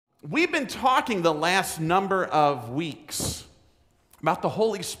We've been talking the last number of weeks about the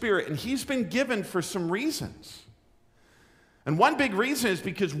Holy Spirit, and he's been given for some reasons. And one big reason is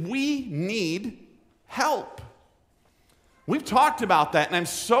because we need help. We've talked about that, and I'm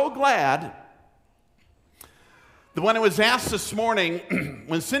so glad that when it was asked this morning,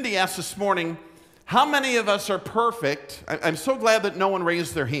 when Cindy asked this morning, how many of us are perfect, I'm so glad that no one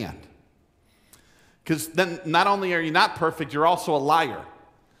raised their hand. Because then not only are you not perfect, you're also a liar.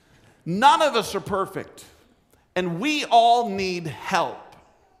 None of us are perfect, and we all need help.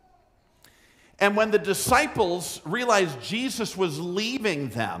 And when the disciples realized Jesus was leaving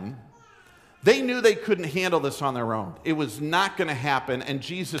them, they knew they couldn't handle this on their own. It was not going to happen, and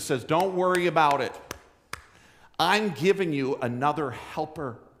Jesus says, don't worry about it. I'm giving you another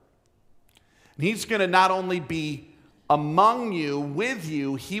helper. And he's going to not only be among you, with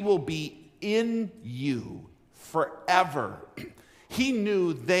you, he will be in you forever. He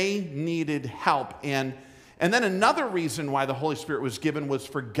knew they needed help. And then another reason why the Holy Spirit was given was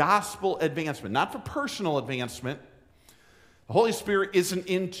for gospel advancement, not for personal advancement. The Holy Spirit isn't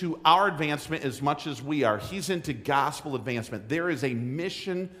into our advancement as much as we are. He's into gospel advancement. There is a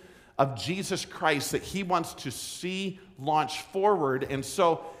mission of Jesus Christ that he wants to see launch forward. And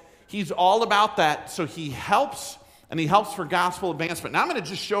so he's all about that. So he helps, and he helps for gospel advancement. Now I'm going to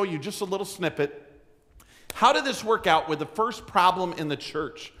just show you just a little snippet. How did this work out with the first problem in the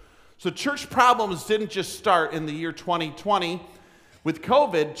church? So church problems didn't just start in the year 2020 with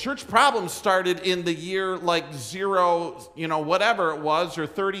COVID. Church problems started in the year like 0, whatever it was, or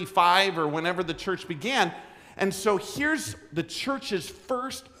 35, or whenever the church began. And so here's the church's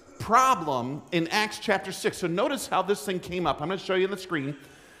first problem in Acts chapter 6. So notice how this thing came up. I'm going to show you on the screen.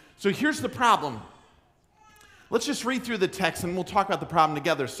 So here's the problem. Let's just read through the text and we'll talk about the problem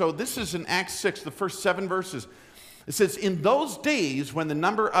together. So this is in Acts 6, the first 7 verses. It says, in those days when the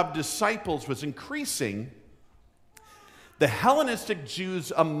number of disciples was increasing, the Hellenistic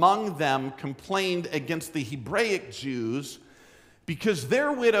Jews among them complained against the Hebraic Jews because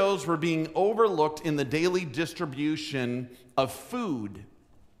their widows were being overlooked in the daily distribution of food.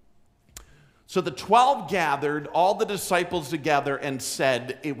 So the 12 gathered all the disciples together and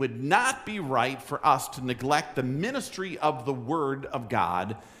said, it would not be right for us to neglect the ministry of the word of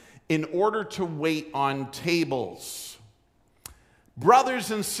God in order to wait on tables.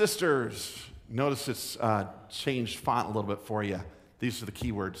 Brothers and sisters, notice it's changed font a little bit for you. These are the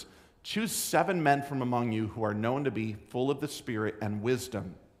key words. Choose 7 men from among you who are known to be full of the Spirit and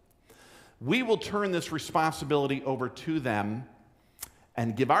wisdom. We will turn this responsibility over to them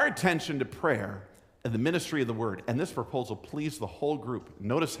and give our attention to prayer and the ministry of the word. And this proposal pleased the whole group.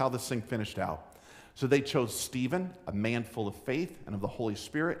 Notice how this thing finished out. So they chose Stephen, a man full of faith and of the Holy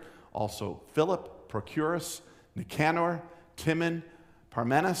Spirit, also Philip, Prochorus, Nicanor, Timon,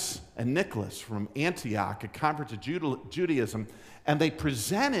 Parmenas, and Nicholas from Antioch, a convert to Judaism. And they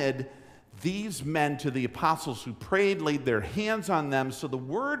presented these men to the apostles who prayed, laid their hands on them. So the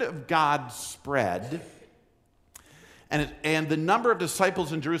word of God spread. And the number of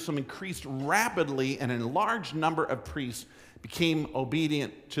disciples in Jerusalem increased rapidly, and a large number of priests became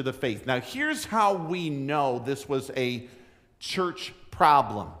obedient to the faith. Now, here's how we know this was a church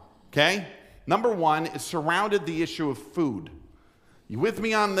problem, okay? Number one, it surrounded the issue of food. You with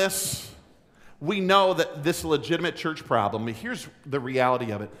me on this? We know that this is a legitimate church problem. Here's the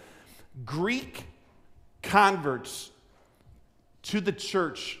reality of it. Greek converts to the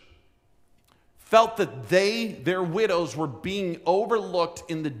church felt that their widows were being overlooked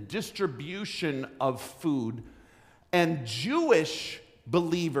in the distribution of food, and Jewish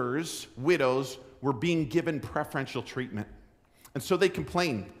believers, widows, were being given preferential treatment. And so they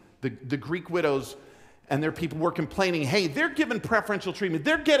complained. The Greek widows and their people were complaining, hey, they're given preferential treatment.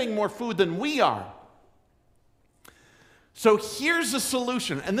 They're getting more food than we are. So here's the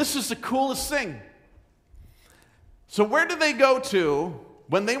solution, and this is the coolest thing. So where do they go to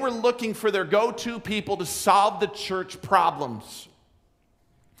when they were looking for their go-to people to solve the church problems?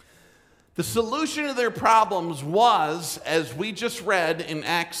 The solution to their problems was, as we just read in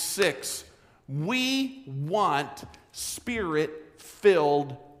Acts 6, we want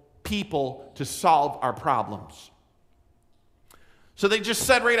Spirit-filled people to solve our problems. So they just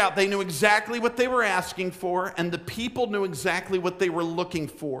said right out, they knew exactly what they were asking for, and the people knew exactly what they were looking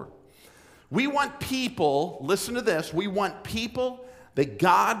for. We want people, listen to this, we want people that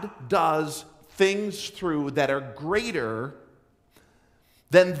God does things through that are greater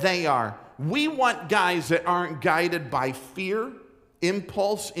than they are. We want guys that aren't guided by fear,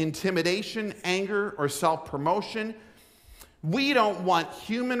 impulse, intimidation, anger, or self-promotion. We don't want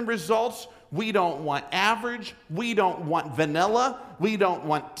human results. We don't want average. We don't want vanilla. We don't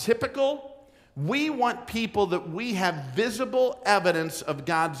want typical. We want people that we have visible evidence of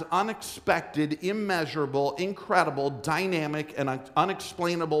God's unexpected, immeasurable, incredible, dynamic, and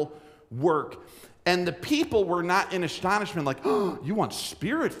unexplainable work. And the people were not in astonishment like, oh, you want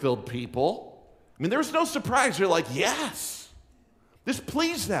spirit-filled people? I mean, there was no surprise. They're like, yes. This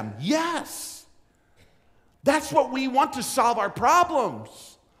pleased them. Yes. That's what we want to solve our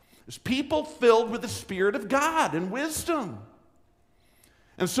problems. Is people filled with the Spirit of God and wisdom.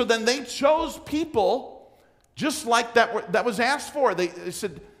 And so then they chose people just like that was asked for. They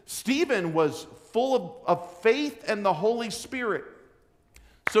said Stephen was full of faith and the Holy Spirit.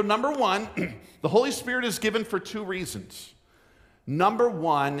 So number one, the Holy Spirit is given for two reasons. Number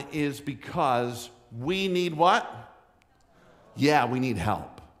one is because we need what? Yeah, we need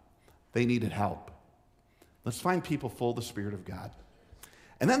help. They needed help. Let's find people full of the Spirit of God.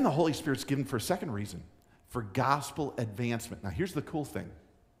 And then the Holy Spirit's given for a second reason, for gospel advancement. Now here's the cool thing.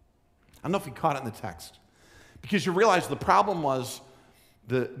 I don't know if you caught it in the text. Because you realize the problem was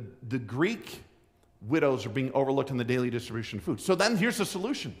the Greek widows are being overlooked in the daily distribution of food. So then here's the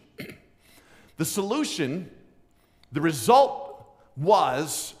solution. The solution, the result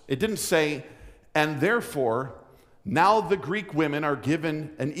was, it didn't say, and therefore, now the Greek women are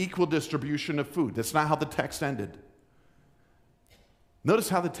given an equal distribution of food. That's not how the text ended. Notice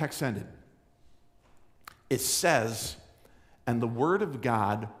how the text ended. It says, and the word of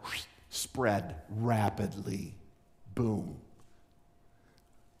God spread rapidly. Boom.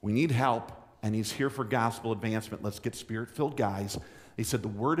 We need help, and he's here for gospel advancement. Let's get spirit-filled guys. He said the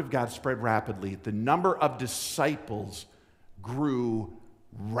word of God spread rapidly. The number of disciples grew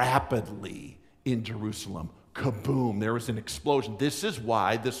rapidly in Jerusalem. Kaboom. There was an explosion. This is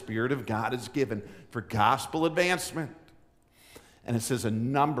why the Spirit of God is given for gospel advancement. And it says a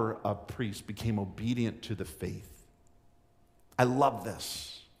number of priests became obedient to the faith. I love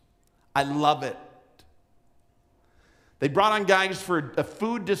this. I love it. They brought on guys for a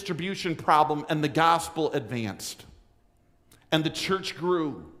food distribution problem, and the gospel advanced. And the church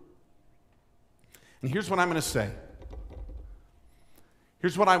grew. And here's what I'm going to say.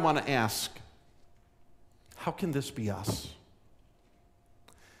 Here's what I want to ask. How can this be us?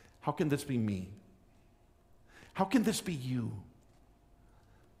 How can this be me? How can this be you?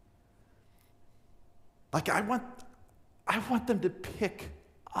 Like, I want them to pick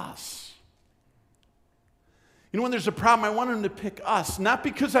us. You know, when there's a problem, I want them to pick us, not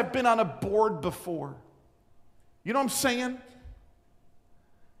because I've been on a board before. You know what I'm saying?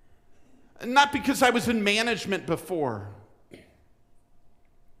 Not because I was in management before.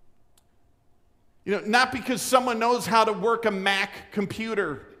 You know, not because someone knows how to work a Mac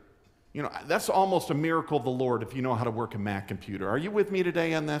computer. You know, that's almost a miracle of the Lord if you know how to work a Mac computer. Are you with me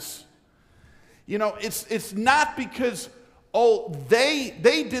today on this? You know, it's not because, oh, they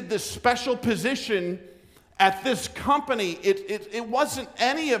did this special position at this company. It wasn't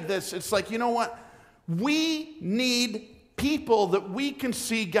any of this. It's like, you know what? We need people that we can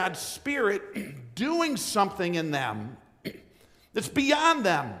see God's Spirit doing something in them that's beyond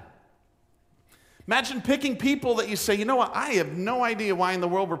them. Imagine picking people that you say, you know what? I have no idea why in the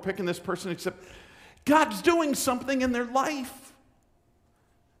world we're picking this person except God's doing something in their life.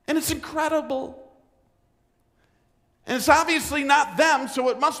 And it's incredible. And it's obviously not them, so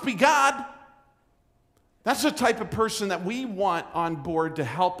it must be God. That's the type of person that we want on board to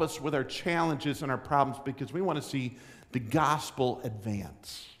help us with our challenges and our problems because we want to see the gospel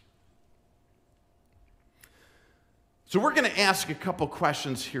advance. So we're going to ask a couple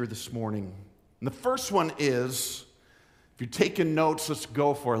questions here this morning. And the first one is, if you're taking notes, let's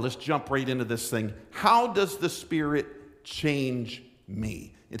go for it. Let's jump right into this thing. How does the Spirit change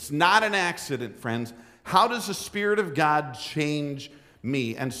me? It's not an accident, friends. How does the Spirit of God change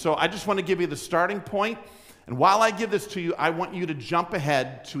me? And so I just want to give you the starting point. And while I give this to you, I want you to jump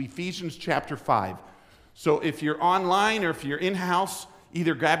ahead to Ephesians chapter 5. So if you're online or if you're in-house,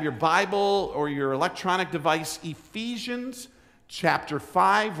 either grab your Bible or your electronic device. Ephesians chapter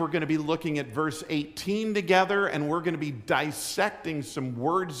 5, we're going to be looking at verse 18 together, and we're going to be dissecting some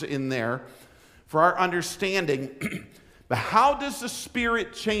words in there for our understanding. But how does the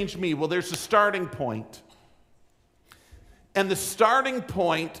Spirit change me? Well, there's a starting point. And the starting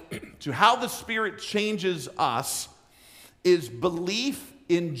point to how the Spirit changes us is belief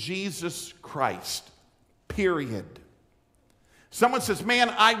in Jesus Christ, period. Someone says,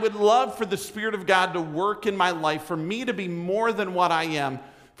 man, I would love for the Spirit of God to work in my life, for me to be more than what I am,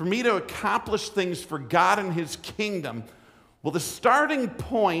 for me to accomplish things for God and His kingdom. Well, the starting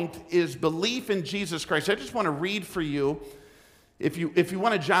point is belief in Jesus Christ. I just want to read for you if you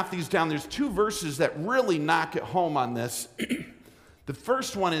want to jot these down, there's two verses that really knock it home on this. The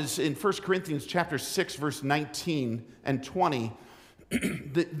first one is in 1 Corinthians chapter 6, verse 19 and 20.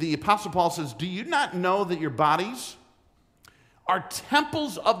 The Apostle Paul says, do you not know that your bodies are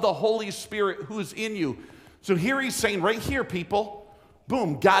temples of the Holy Spirit who is in you? So here he's saying, right here, people,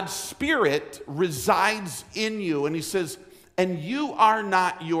 boom, God's Spirit resides in you. And he says, and you are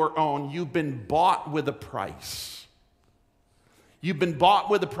not your own. You've been bought with a price. You've been bought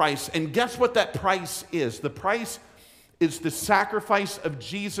with a price. And guess what that price is? The price is the sacrifice of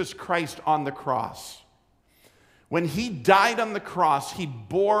Jesus Christ on the cross. When he died on the cross, he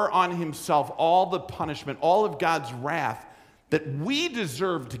bore on himself all the punishment, all of God's wrath that we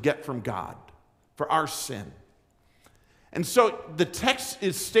deserve to get from God for our sin. And so the text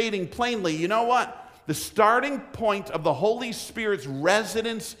is stating plainly, you know what? The starting point of the Holy Spirit's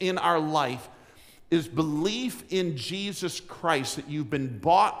residence in our life is belief in Jesus Christ, that you've been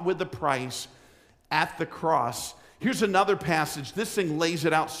bought with a price at the cross. Here's another passage. This thing lays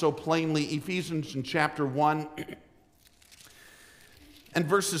it out so plainly. Ephesians in chapter 1 and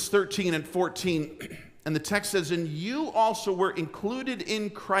verses 13 and 14. And the text says, and you also were included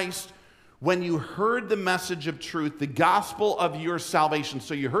in Christ when you heard the message of truth, the gospel of your salvation.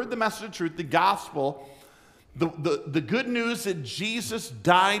 So you heard the message of truth, the gospel, the good news that Jesus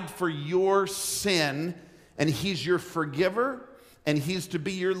died for your sin, and he's your forgiver, and he's to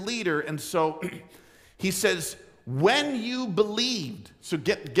be your leader. And so he says, when you believed, so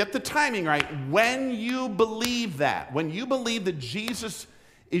get the timing right, when you believe that, when you believe that Jesus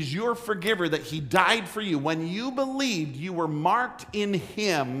is your forgiver, that he died for you, when you believed, you were marked in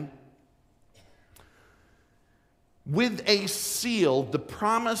him with a seal, the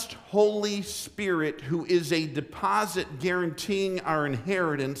promised Holy Spirit, who is a deposit guaranteeing our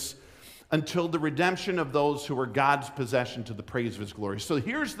inheritance until the redemption of those who are God's possession to the praise of his glory. So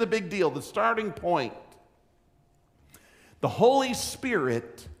here's the big deal, the starting point. The Holy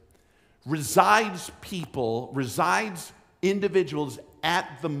Spirit resides individuals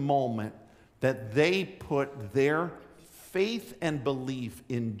at the moment that they put their faith and belief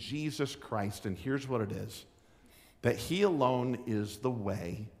in Jesus Christ. And here's what it is. That he alone is the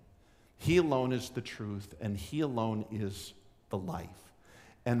way, he alone is the truth, and he alone is the life.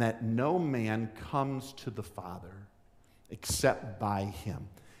 And that no man comes to the Father except by him.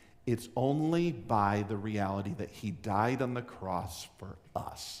 It's only by the reality that he died on the cross for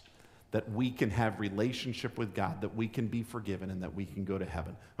us that we can have relationship with God, that we can be forgiven, and that we can go to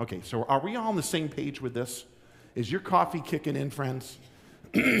heaven. Okay, so are we all on the same page with this? Is your coffee kicking in, friends?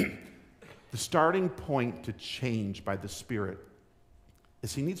 The starting point to change by the Spirit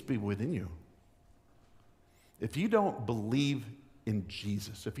is he needs to be within you. If you don't believe in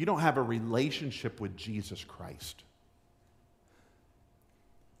Jesus, if you don't have a relationship with Jesus Christ,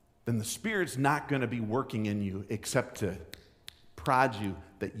 then the Spirit's not going to be working in you except to prod you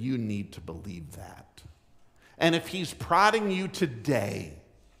that you need to believe that. And if he's prodding you today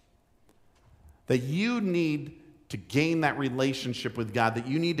that you need to gain that relationship with God, that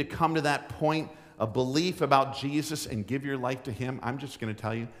you need to come to that point of belief about Jesus and give your life to him, I'm just going to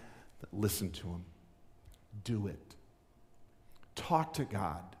tell you, listen to him. Do it. Talk to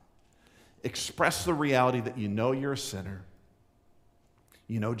God. Express the reality that you know you're a sinner.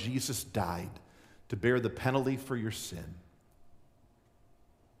 You know Jesus died to bear the penalty for your sin.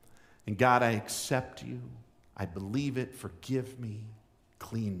 And God, I accept you. I believe it. Forgive me.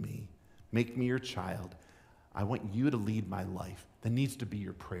 Clean me. Make me your child. I want you to lead my life. That needs to be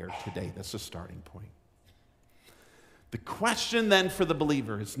your prayer today. That's the starting point. The question then for the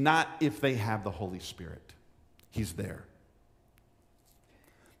believer is not if they have the Holy Spirit. He's there.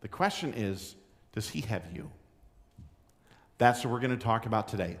 The question is, does he have you? That's what we're going to talk about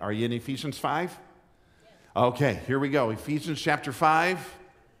today. Are you in Ephesians 5? Okay, here we go. Ephesians chapter 5.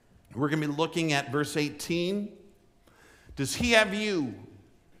 We're going to be looking at verse 18. Does he have you?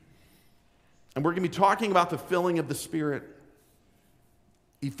 And we're going to be talking about the filling of the Spirit.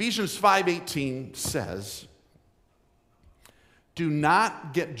 Ephesians 5:18 says, do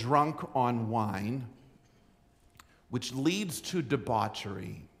not get drunk on wine, which leads to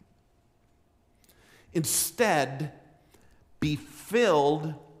debauchery. Instead, be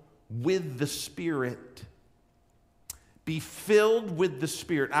filled with the Spirit. Be filled with the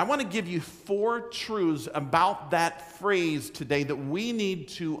Spirit. I want to give you 4 truths about that phrase today that we need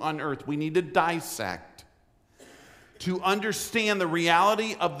to unearth. We need to dissect to understand the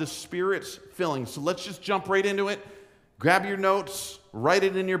reality of the Spirit's filling. So let's just jump right into it. Grab your notes, write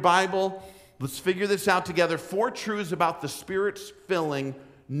it in your Bible. Let's figure this out together. 4 truths about the Spirit's filling.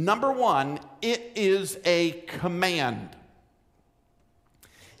 Number 1, it is a command.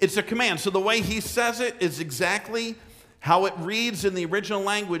 It's a command. So the way he says it is exactly how it reads in the original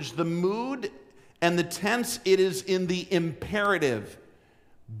language. The mood and the tense, it is in the imperative.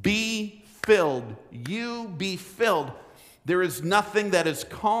 Be filled. You be filled. There is nothing that is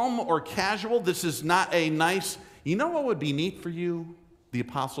calm or casual. This is not a nice, you know what would be neat for you? The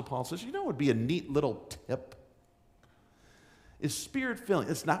Apostle Paul says, you know what would be a neat little tip? Is spirit filling.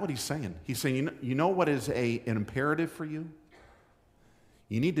 It's not what he's saying. He's saying, you know what is an imperative for you?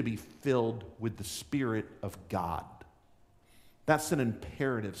 You need to be filled with the Spirit of God. That's an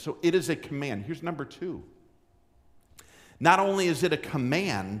imperative. So it is a command. Here's number 2. Not only is it a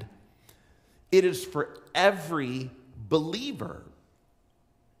command, it is for every believer.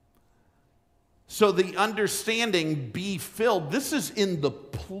 So the understanding, be filled, this is in the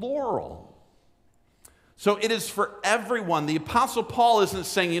plural. So it is for everyone. The Apostle Paul isn't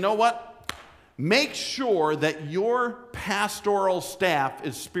saying, you know what? Make sure that your pastoral staff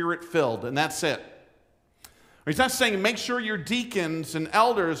is Spirit-filled, and that's it. Or he's not saying make sure your deacons and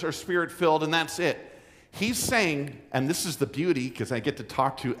elders are Spirit-filled, and that's it. He's saying, and this is the beauty, because I get to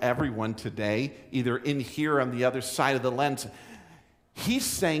talk to everyone today, either in here or on the other side of the lens. He's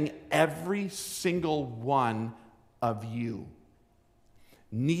saying every single one of you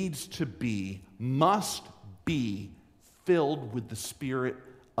needs to be, must be filled with the Spirit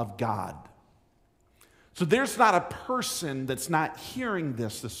of God. So there's not a person that's not hearing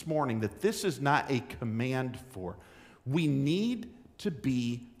this morning that this is not a command for. We need to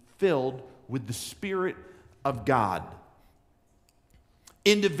be filled with the Spirit of God.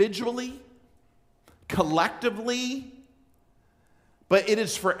 Individually, collectively, but it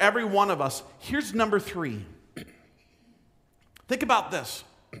is for every one of us. Here's number 3. Think about this.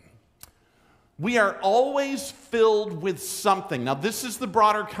 We are always filled with something. Now, this is the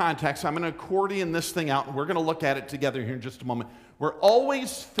broader context. I'm going to accordion this thing out, and we're going to look at it together here in just a moment. We're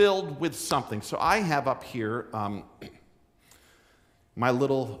always filled with something. So I have up here my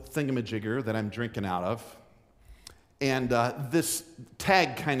little thingamajigger that I'm drinking out of. And this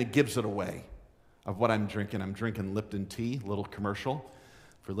tag kind of gives it away of what I'm drinking. I'm drinking Lipton tea, little commercial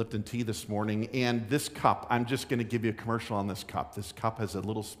for Lipton tea this morning. And this cup, I'm just going to give you a commercial on this cup. This cup has a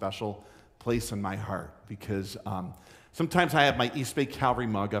little special place in my heart because sometimes I have my East Bay Calvary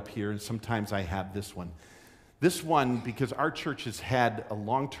mug up here, and sometimes I have this one. This one, because our church has had a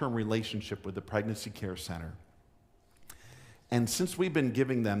long-term relationship with the Pregnancy Care Center. And since we've been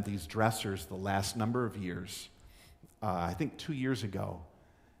giving them these dressers the last number of years, I think 2 years ago,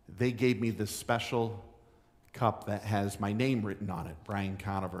 they gave me this special cup that has my name written on it, Brian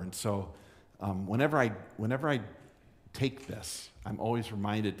Conover. And so whenever I take this, I'm always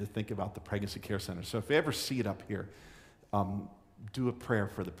reminded to think about the Pregnancy Care Center. So if you ever see it up here, do a prayer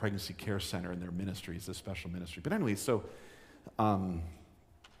for the Pregnancy Care Center and their ministries, the special ministry. But anyway, so I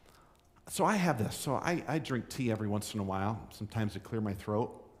have this. So I drink tea every once in a while, sometimes to clear my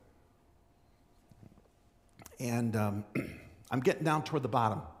throat. And I'm getting down toward the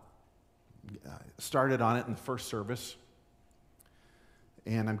bottom. Started on it in the first service.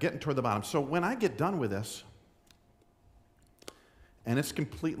 And I'm getting toward the bottom. So when I get done with this, and it's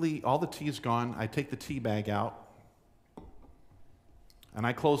completely, all the tea is gone, I take the tea bag out, and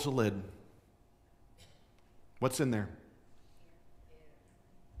I close the lid. What's in there?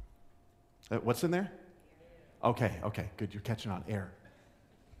 What's in there? Okay, good. You're catching on. Air.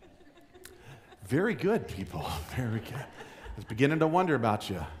 Very good, people. Very good. I was beginning to wonder about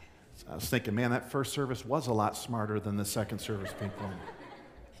you. I was thinking, man, that first service was a lot smarter than the second service, people.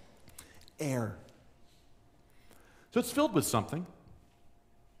 Air. So it's filled with something.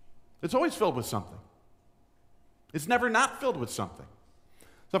 It's always filled with something. It's never not filled with something.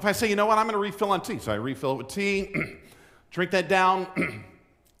 So if I say, you know what, I'm going to refill on tea. So I refill it with tea, drink that down,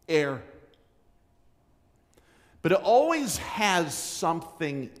 air. But it always has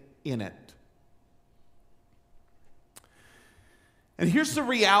something in it. And here's the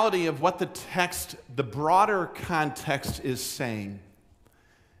reality of what the text, the broader context is saying.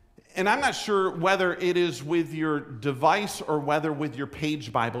 And I'm not sure whether it is with your device or whether with your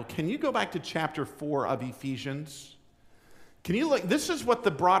page Bible. Can you go back to chapter 4 of Ephesians? Can you look? This is what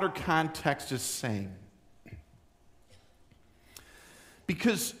the broader context is saying.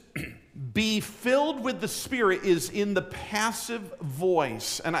 Because be filled with the Spirit is in the passive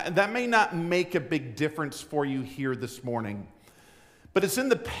voice. And that may not make a big difference for you here this morning. But it's in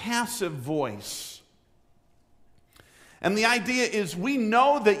the passive voice. And the idea is we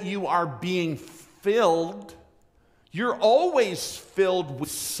know that you are being filled. You're always filled with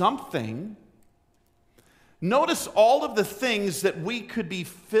something. Notice all of the things that we could be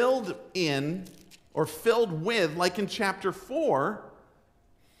filled in or filled with, like in chapter 4.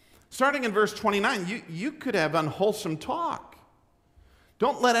 Starting in verse 29, you could have unwholesome talk.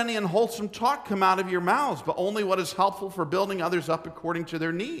 Don't let any unwholesome talk come out of your mouths, but only what is helpful for building others up according to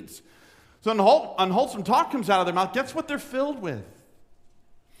their needs. So unwholesome talk comes out of their mouth. Guess what they're filled with?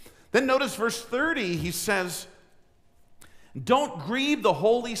 Then notice verse 30, he says, don't grieve the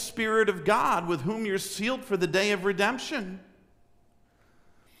Holy Spirit of God, with whom you're sealed for the day of redemption.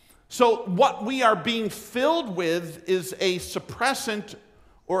 So what we are being filled with is a suppressant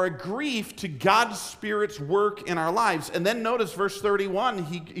or a grief to God's Spirit's work in our lives. And then notice verse 31,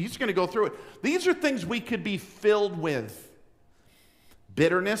 he's going to go through it. These are things we could be filled with.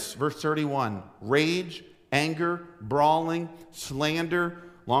 Bitterness, verse 31, rage, anger, brawling, slander,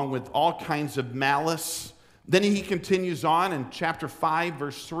 along with all kinds of malice. Then he continues on in chapter 5,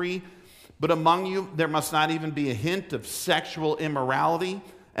 verse 3, but among you there must not even be a hint of sexual immorality,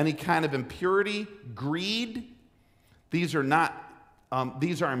 any kind of impurity, greed. These are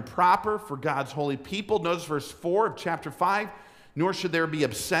improper for God's holy people. Notice verse 4 of chapter 5, nor should there be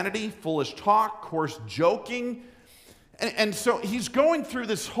obscenity, foolish talk, coarse joking. And so he's going through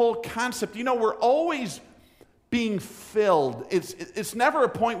this whole concept. You know, we're always being filled. It's never a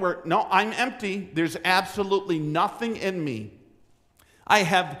point where, no, I'm empty. There's absolutely nothing in me. I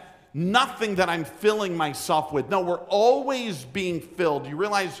have nothing that I'm filling myself with. No, we're always being filled. You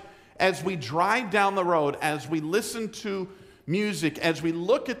realize as we drive down the road, as we listen to music, as we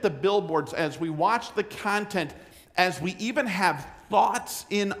look at the billboards, as we watch the content, as we even have thoughts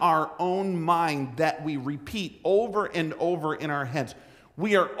in our own mind that we repeat over and over in our heads,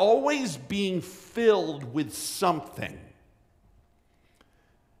 we are always being filled with something.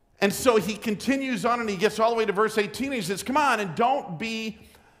 And so he continues on and he gets all the way to verse 18 and he says, come on, and don't be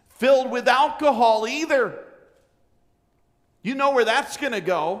filled with alcohol either. You know where that's going to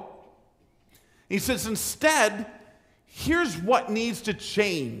go. He says, instead, here's what needs to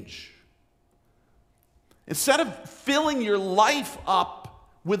change. Instead of filling your life up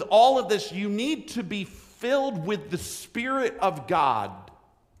with all of this, you need to be filled with the Spirit of God.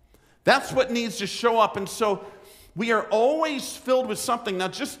 That's what needs to show up. And so we are always filled with something. Now,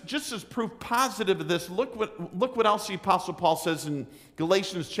 just as proof positive of this, look what else the Apostle Paul says in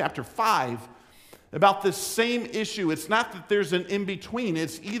Galatians chapter 5 about this same issue. It's not that there's an in-between.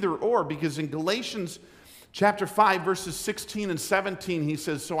 It's either or, because in Galatians chapter 5, verses 16 and 17, he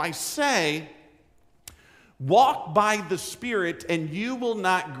says, so I say, walk by the Spirit, and you will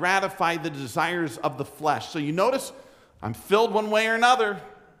not gratify the desires of the flesh. So you notice, I'm filled one way or another.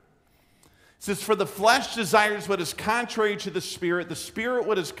 It says, for the flesh desires what is contrary to the Spirit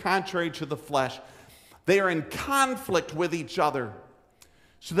what is contrary to the flesh. They are in conflict with each other,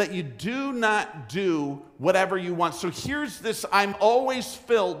 so that you do not do whatever you want. So here's this, I'm always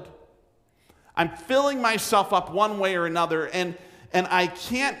filled. I'm filling myself up one way or another, and I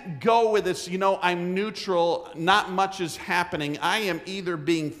can't go with this, I'm neutral, not much is happening. I am either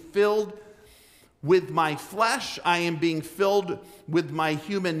being filled with my flesh, I am being filled with my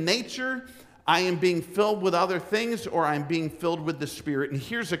human nature, I am being filled with other things, or I'm being filled with the Spirit. And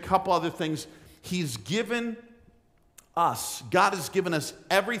here's a couple other things he's given us. God has given us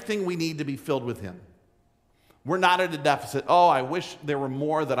everything we need to be filled with him. We're not at a deficit. Oh, I wish there were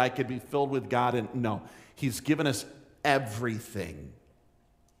more that I could be filled with God. And no, he's given us everything.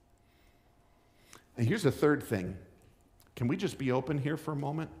 And here's the third thing. Can we just be open here for a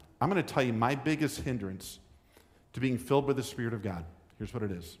moment? I'm going to tell you my biggest hindrance to being filled with the Spirit of God. Here's what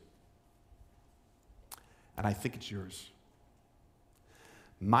it is. And I think it's yours.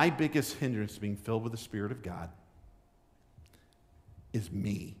 My biggest hindrance to being filled with the Spirit of God is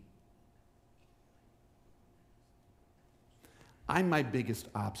me. I'm my biggest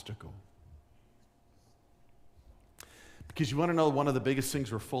obstacle. Because you want to know one of the biggest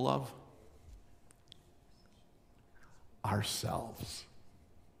things we're full of? Ourselves.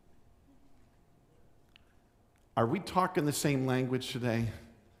 Are we talking the same language today?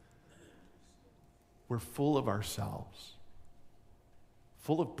 We're full of ourselves,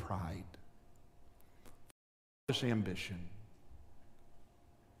 full of pride, full of ambition.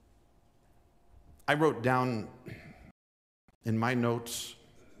 I wrote down in my notes,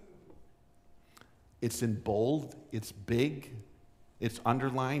 it's in bold, it's big, it's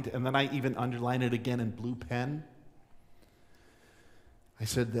underlined, and then I even underline it again in blue pen. I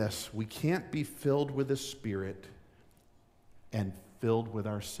said this, we can't be filled with the Spirit and filled with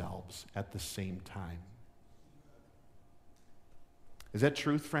ourselves at the same time. Is that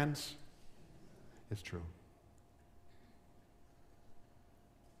truth, friends? It's true.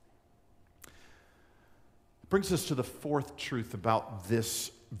 It brings us to the fourth truth about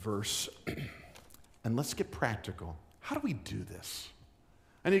this verse. And let's get practical. How do we do this?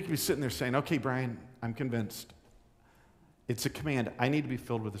 And you could be sitting there saying, okay, Brian, I'm convinced. It's a command. I need to be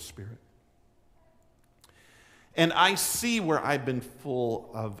filled with the Spirit. And I see where I've been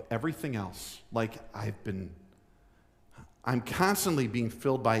full of everything else. Like I'm constantly being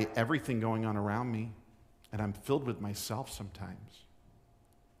filled by everything going on around me, and I'm filled with myself sometimes.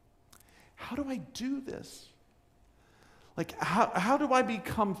 How do I do this? Like, how do I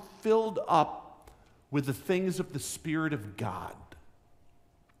become filled up with the things of the Spirit of God?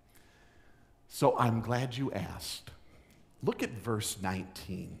 So I'm glad you asked. Look at verse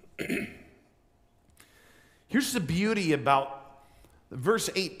 19. Here's the beauty about verse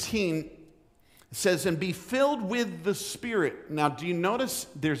 18. It says, and be filled with the Spirit. Now, do you notice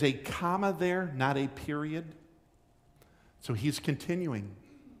there's a comma there, not a period? So he's continuing.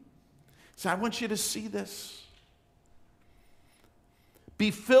 So I want you to see this.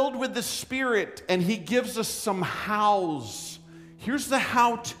 Be filled with the Spirit, and he gives us some hows. Here's the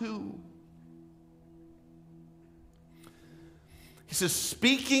how-to. He says,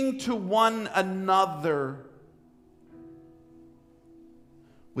 speaking to one another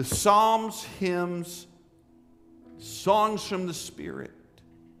with psalms, hymns, songs from the Spirit.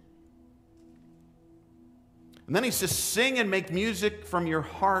 And then he says, sing and make music from your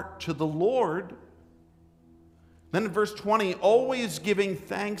heart to the Lord. Then in verse 20, always giving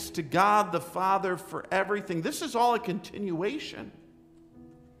thanks to God the Father for everything. This is all a continuation.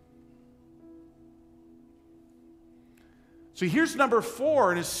 So here's number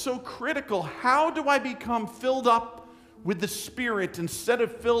 4, and it's so critical. How do I become filled up with the Spirit instead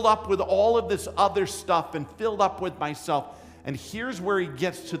of filled up with all of this other stuff and filled up with myself? And here's where he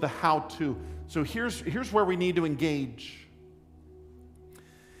gets to the how-to. So here's where we need to engage.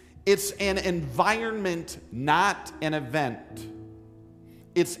 It's an environment, not an event.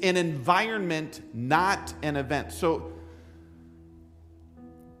 It's an environment, not an event. So,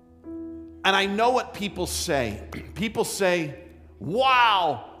 and I know what people say. People say,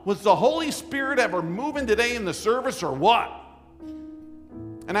 wow, was the Holy Spirit ever moving today in the service or what?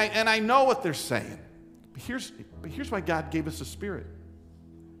 And I know what they're saying. But here's why God gave us a Spirit.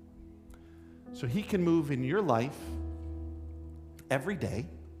 So he can move in your life every day,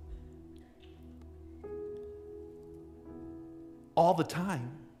 all the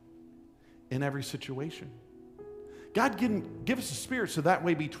time, in every situation. God didn't give us a Spirit so that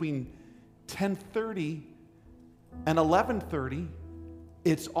way between 10:30 and 11:30,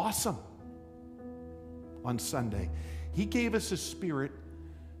 it's awesome on Sunday. He gave us a Spirit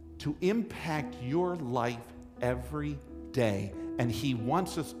to impact your life every day, and he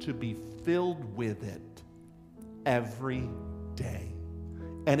wants us to be filled with it every day.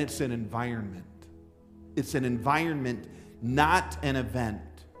 And it's an environment. It's an environment, not an event.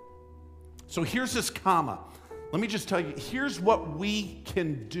 So here's this comma. Let me just tell you, here's what we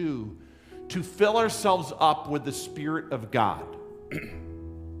can do to fill ourselves up with the Spirit of God.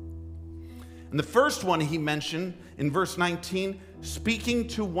 And the first one he mentioned in verse 19, speaking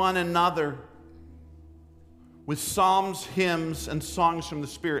to one another with psalms, hymns, and songs from the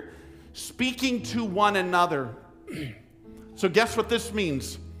Spirit. Speaking to one another. So guess what this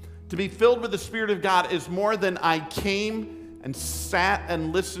means? To be filled with the Spirit of God is more than I came and sat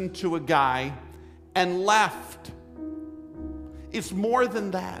and listened to a guy and left. It's more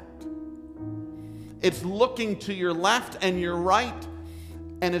than that. It's looking to your left and your right,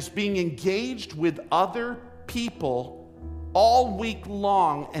 and it's being engaged with other people all week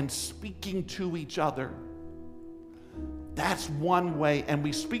long and speaking to each other. That's one way, and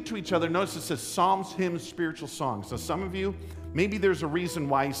we speak to each other. Notice it says psalms, hymns, spiritual songs. So some of you, maybe there's a reason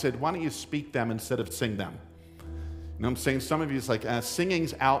why he said, why don't you speak them instead of sing them? You know what I'm saying? Some of you, it's like,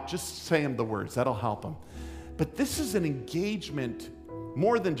 singing's out, just say them the words. That'll help them. But this is an engagement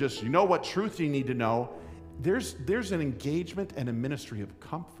more than just, you know what truth you need to know. There's an engagement and a ministry of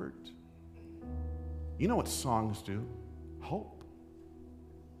comfort. You know what songs do? Hope.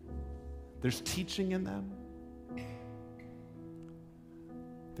 There's teaching in them.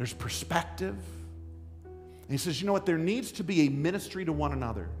 There's perspective. And he says, you know what? There needs to be a ministry to one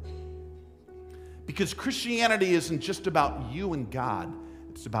another. Because Christianity isn't just about you and God.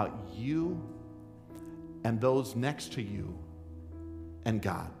 It's about you and those next to you and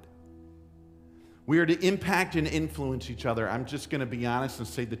God. We are to impact and influence each other. I'm just going to be honest and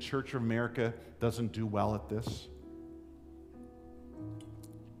say the Church of America doesn't do well at this.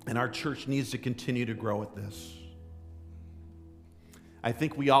 And our church needs to continue to grow at this. I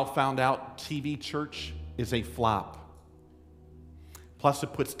think we all found out TV church is a flop. Plus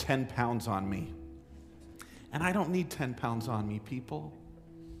it puts 10 pounds on me. And I don't need 10 pounds on me, people.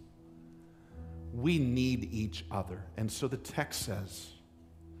 We need each other. And so the text says,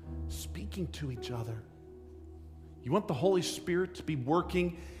 speaking to each other. You want the Holy Spirit to be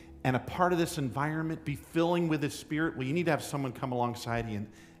working and a part of this environment, be filling with His Spirit? Well, you need to have someone come alongside you and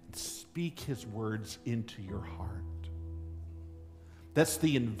speak His words into your heart. That's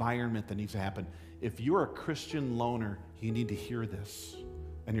the environment that needs to happen. If you're a Christian loner, you need to hear this,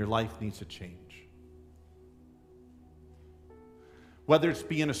 and your life needs to change. Whether it's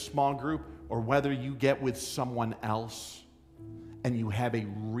be in a small group or whether you get with someone else and you have a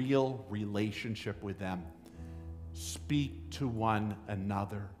real relationship with them, speak to one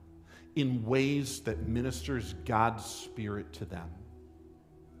another in ways that ministers God's Spirit to them.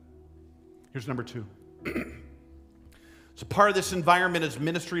 Here's number 2. So part of this environment is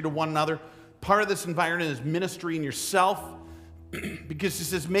ministry to one another. Part of this environment is ministry in yourself, because it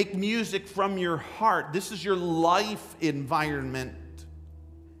says make music from your heart. This is your life environment.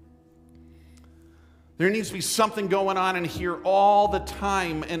 There needs to be something going on in here all the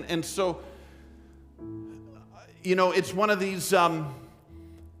time. And so, you know, it's one of these,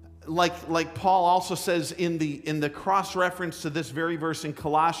 like Paul also says in the cross-reference to this very verse in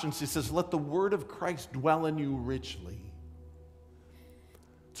Colossians, he says, let the word of Christ dwell in you richly.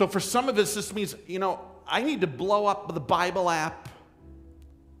 So for some of us, this means, you know, I need to blow up the Bible app.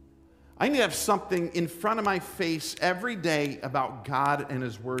 I need to have something in front of my face every day about God and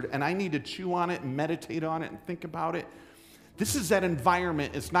His Word, and I need to chew on it and meditate on it and think about it. This is that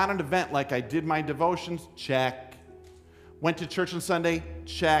environment. It's not an event like I did my devotions, check. Went to church on Sunday,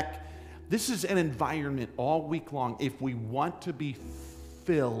 check. This is an environment all week long. If we want to be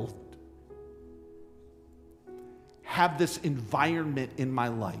filled, have this environment in my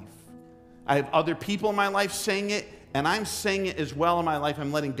life. I have other people in my life saying it, and I'm saying it as well in my life.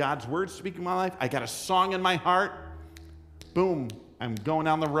 I'm letting God's word speak in my life. I got a song in my heart. Boom, I'm going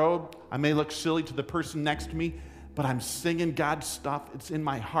down the road. I may look silly to the person next to me, but I'm singing God's stuff. It's in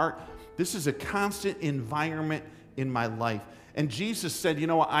my heart. This is a constant environment in my life. And Jesus said, you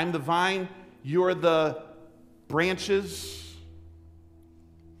know what, I'm the vine, you're the branches.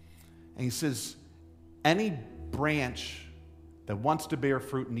 And He says, any branch that wants to bear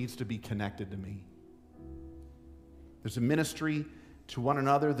fruit needs to be connected to me. There's a ministry to one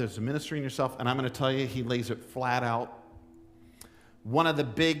another. There's a ministry in yourself. And I'm going to tell you, He lays it flat out. One of the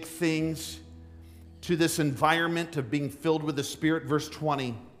big things to this environment of being filled with the Spirit, verse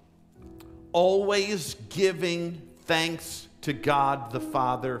 20, always giving thanks to God the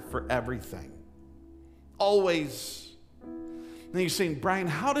Father for everything. Always. And you're saying, Brian,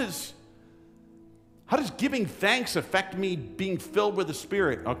 how does giving thanks affect me being filled with the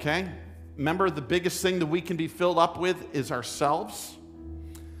Spirit? Okay. Remember, the biggest thing that we can be filled up with is ourselves.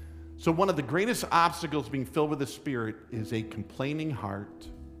 So one of the greatest obstacles being filled with the Spirit is a complaining heart,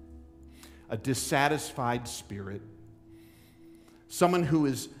 a dissatisfied spirit, someone who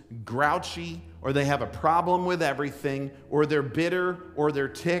is grouchy, or they have a problem with everything, or they're bitter, or they're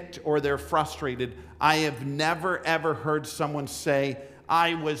ticked, or they're frustrated. I have never, ever heard someone say,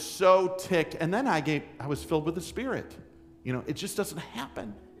 I was so ticked, and then I was filled with the Spirit. You know, it just doesn't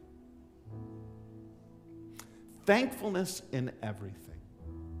happen. Thankfulness in everything.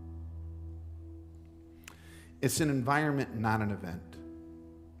 It's an environment, not an event.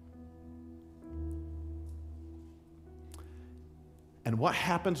 And what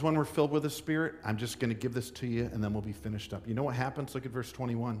happens when we're filled with the Spirit? I'm just going to give this to you, and then we'll be finished up. You know what happens? Look at verse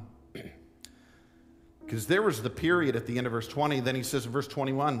 21. Because there was the period at the end of verse 20. Then he says in verse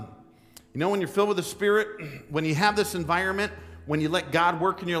 21, you know, when you're filled with the Spirit, when you have this environment, when you let God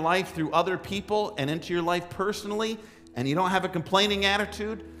work in your life through other people and into your life personally, and you don't have a complaining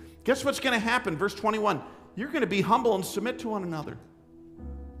attitude, guess what's going to happen? Verse 21, you're going to be humble and submit to one another.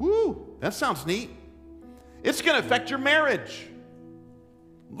 Woo, that sounds neat. It's going to affect your marriage.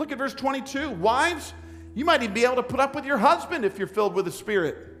 Look at verse 22. Wives, you might even be able to put up with your husband if you're filled with the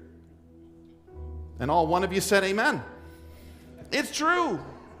Spirit. And all one of you said amen. It's true.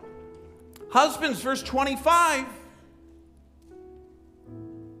 Husbands, verse 25.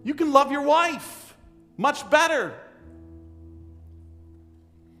 You can love your wife much better.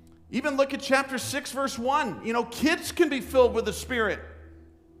 Even look at chapter 6, verse 1. You know, kids can be filled with the Spirit.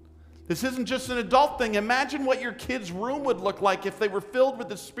 This isn't just an adult thing. Imagine what your kids' room would look like if they were filled with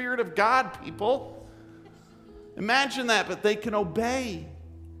the Spirit of God, people. Imagine that, but they can obey.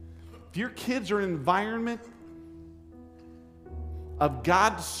 If your kids are in an environment of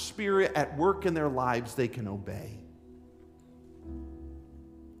God's Spirit at work in their lives, they can obey.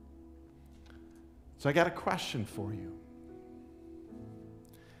 So I got a question for you.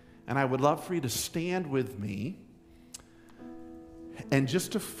 And I would love for you to stand with me and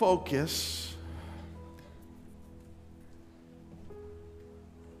just to focus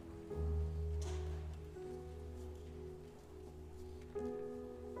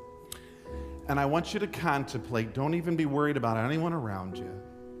And I want you to contemplate. Don't even be worried about anyone around you.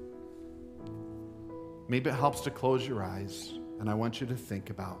 Maybe it helps to close your eyes, and I want you to think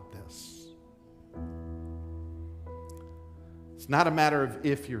about this. It's not a matter of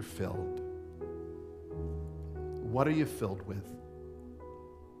if you're filled. What are you filled with?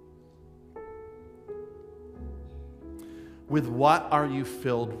 With what are you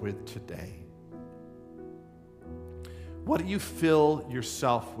filled with today? What do you fill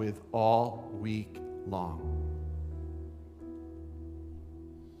yourself with all week long?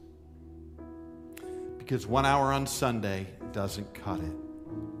 Because 1 hour on Sunday doesn't cut it.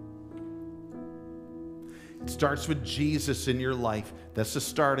 It starts with Jesus in your life. That's the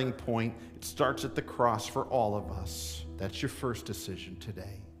starting point. It starts at the cross for all of us. That's your first decision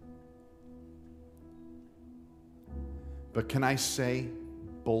today. But can I say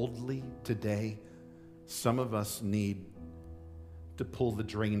boldly today, some of us need to pull the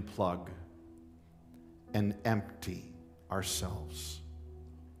drain plug and empty ourselves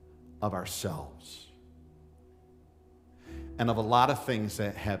of ourselves and of a lot of things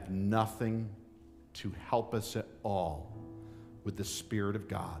that have nothing to help us at all with the Spirit of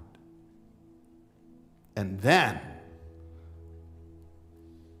God. And then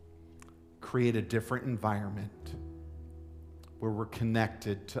create a different environment where we're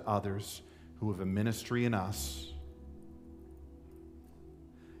connected to others who have a ministry in us,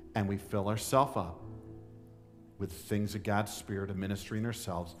 and we fill ourselves up with things of God's Spirit, a ministry in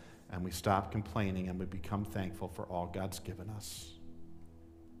ourselves, and we stop complaining and we become thankful for all God's given us.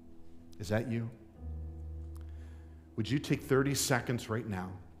 Is that you? Would you take 30 seconds right now,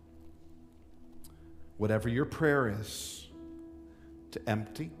 whatever your prayer is, to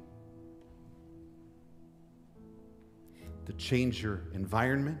empty, to change your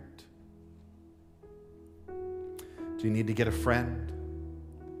environment? Do you need to get a friend?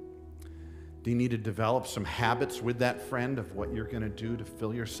 Do you need to develop some habits with that friend of what you're going to do to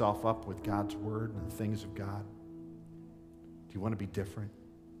fill yourself up with God's Word and the things of God? Do you want to be different?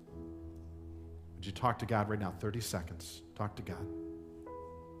 Would you talk to God right now? 30 seconds. Talk to God.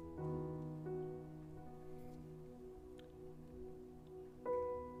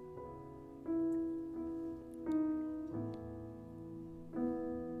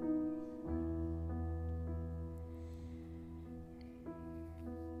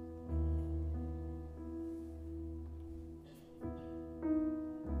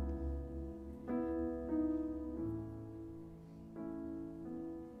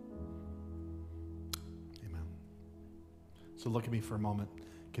 So look at me for a moment,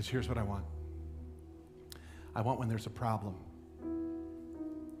 because here's what I want. I want when there's a problem.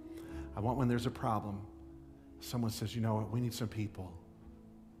 I want when there's a problem, someone says, you know what, we need some people.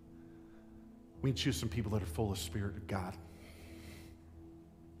 We choose some people that are full of Spirit of God.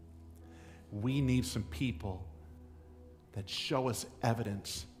 We need some people that show us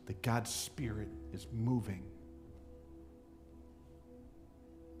evidence that God's Spirit is moving.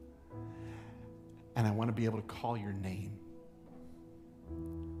 And I want to be able to call your name.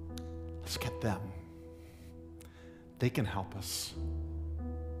 Let's get them. They can help us.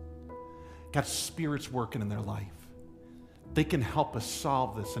 God's Spirit's working in their life. They can help us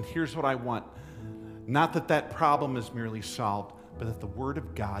solve this. And here's what I want. Not that that problem is merely solved, but that the Word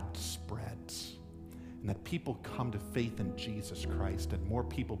of God spreads. And that people come to faith in Jesus Christ and more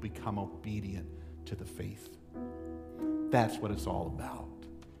people become obedient to the faith. That's what it's all about.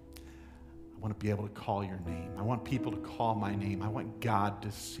 I want to be able to call your name. I want people to call my name. I want God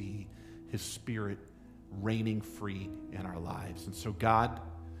to see His Spirit reigning free in our lives. And so God,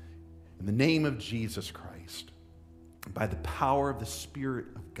 in the name of Jesus Christ, by the power of the Spirit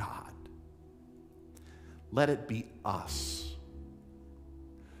of God, let it be us.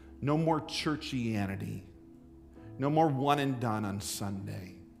 No more churchianity. No more one and done on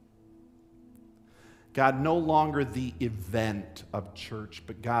Sunday. God, no longer the event of church,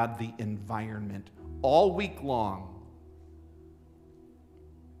 but God, the environment all week long.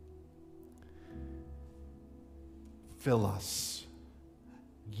 Fill us,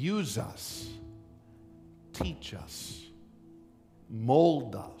 use us, teach us,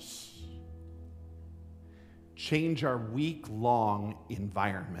 mold us, change our week-long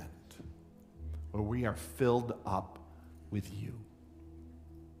environment where we are filled up with you.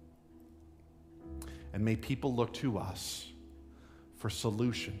 And may people look to us for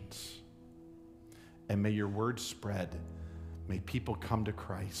solutions. And may your word spread. May people come to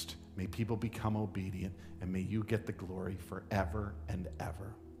Christ. May people become obedient. And may you get the glory forever and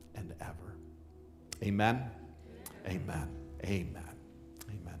ever and ever. Amen? Amen. Amen.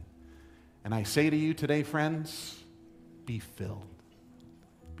 Amen. And I say to you today, friends, be filled.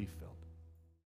 Be filled.